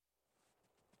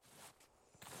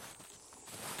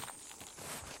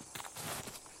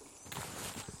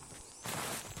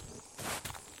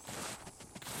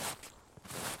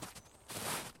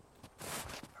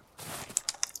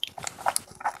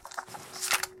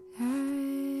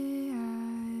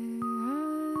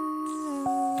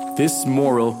This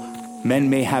moral men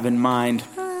may have in mind.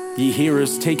 Ye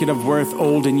hearers, take it of worth,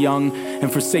 old and young,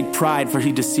 and forsake pride, for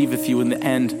he deceiveth you in the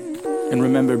end. And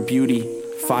remember beauty,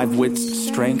 5 wits,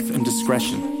 strength, and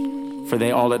discretion, for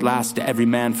they all at last to every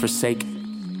man forsake.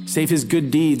 Save his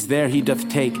good deeds there he doth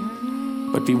take,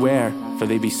 but beware, for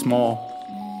they be small.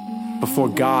 Before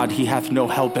God he hath no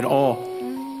help at all.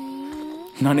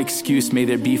 None excuse may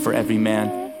there be for every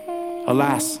man.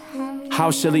 Alas,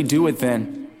 how shall he do it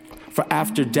then? For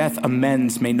after death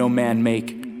amends may no man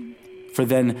make. For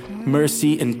then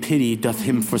mercy and pity doth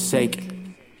him forsake.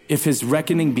 If his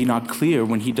reckoning be not clear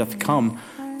when he doth come,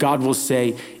 God will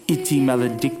say, Iti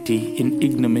maledicti in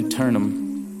ignem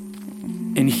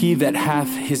eternum. And he that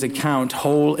hath his account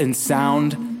whole and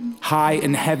sound, high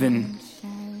in heaven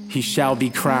he shall be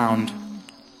crowned.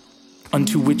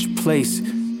 Unto which place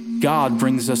God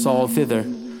brings us all thither,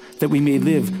 that we may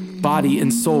live body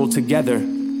and soul together,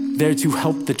 there to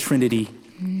help the Trinity.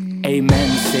 Amen,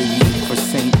 say ye, for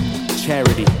Saint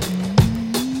Charity.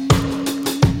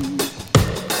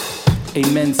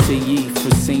 Amen, say ye,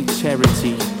 for Saint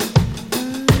Charity.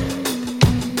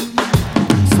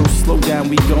 So slow down,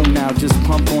 we go now, just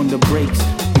pump on the brakes.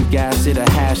 You gas it or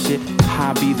hash it,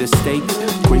 high be the stakes.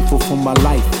 Grateful for my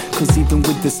life, cause even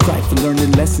with the strife,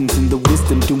 learning lessons and the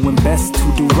wisdom, doing best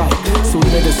to do right. So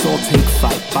let us all take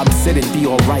flight. Bob said it'd be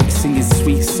alright, singing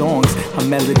sweet songs, a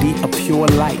melody, a pure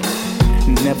light.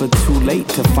 Never too late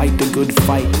to fight the good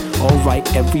fight.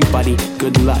 Alright everybody,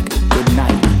 good luck, good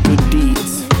night. Good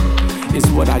deeds is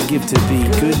what I give to thee.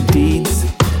 Good deeds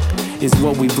is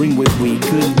what we bring with we.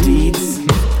 Good deeds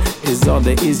is all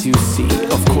there is, you see.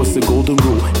 Of course the golden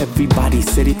rule, everybody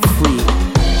set it free.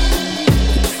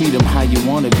 Treat them how you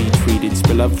wanna be treated.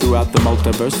 Spread love throughout the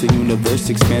multiverse. The universe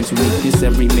expands to weakness.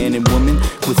 Every man and woman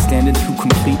withstanding through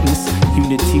completeness.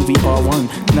 Unity, we are one.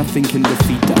 Nothing can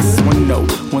defeat us. One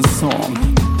note, one song.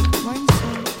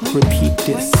 Repeat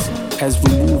this as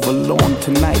we move along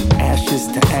tonight. Ashes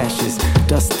to ashes,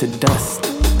 dust to dust.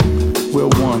 We're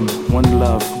one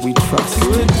love, we trust.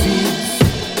 Good deeds,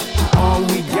 all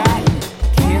we got.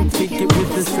 Can't take it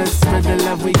with us. Let's spread the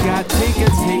love we got. Take a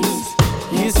taste.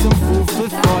 Here's some food for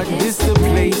thought, this the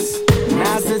place.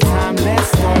 Now's the time, let's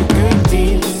start. Good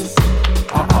deeds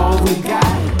are all we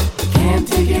got. Can't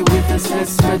take it with us,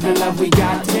 let's spread the love we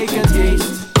got. Take a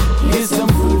taste. Here's some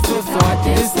food for thought,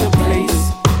 this the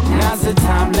place. Now's the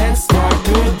time, let's start.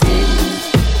 Good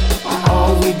deeds are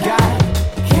all we got.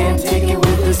 Can't take it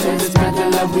with us, let's spread the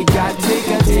love we got. Take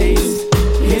a taste.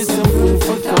 Here's some food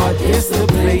for thought, this the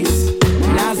place.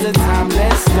 Now's the time,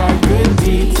 let's start. Good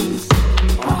deeds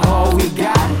all we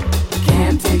got.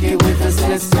 Can't take it with us,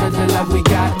 let's spread the love we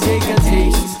got. Take a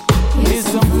taste. Here's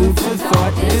some food for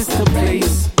thought, it's the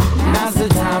place. Now's the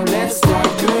time, let's start.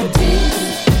 Good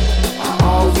deeds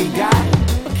all we got.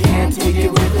 Can't take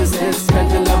it with us, let's spread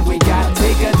the love we got.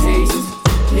 Take a taste.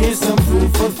 Here's some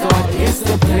food for thought, it's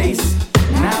the place.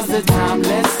 Now's the time,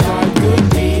 let's start. Good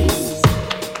deeds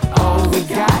all we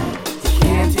got.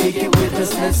 Can't take it with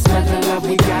us, let's spread the love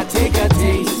we got. Take a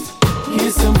taste.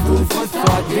 Here's some food for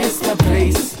thought, this the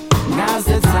place. Now's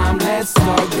the time, let's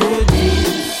start. Good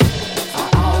deeds are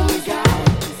all we got.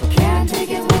 Can't take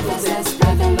it with us, let's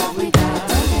spread the love we got.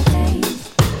 Take a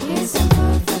taste. Here's some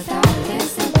food for thought,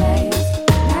 this the place.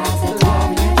 Now's the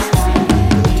time, let's start. Good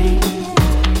deeds.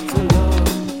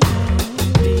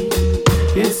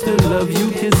 It's the love you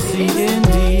can see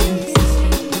indeed.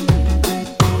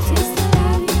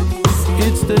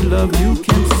 It's the love you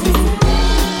can see.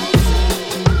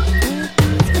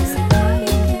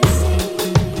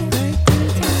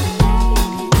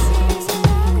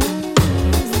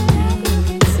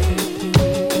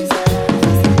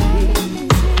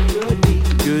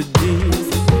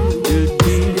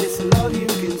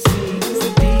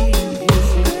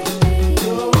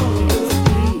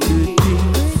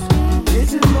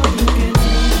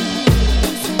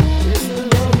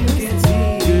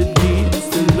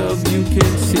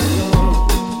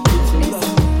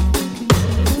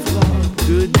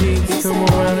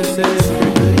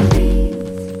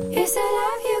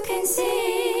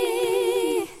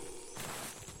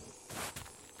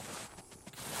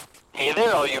 Hey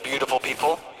there, all you beautiful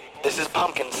people. This is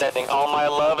Pumpkin sending all my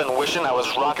love and wishing I was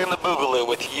rocking the boogaloo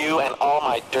with you and all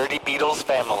my Dirty Beatles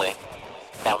family.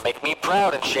 Now make me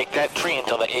proud and shake that tree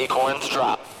until the acorns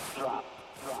drop.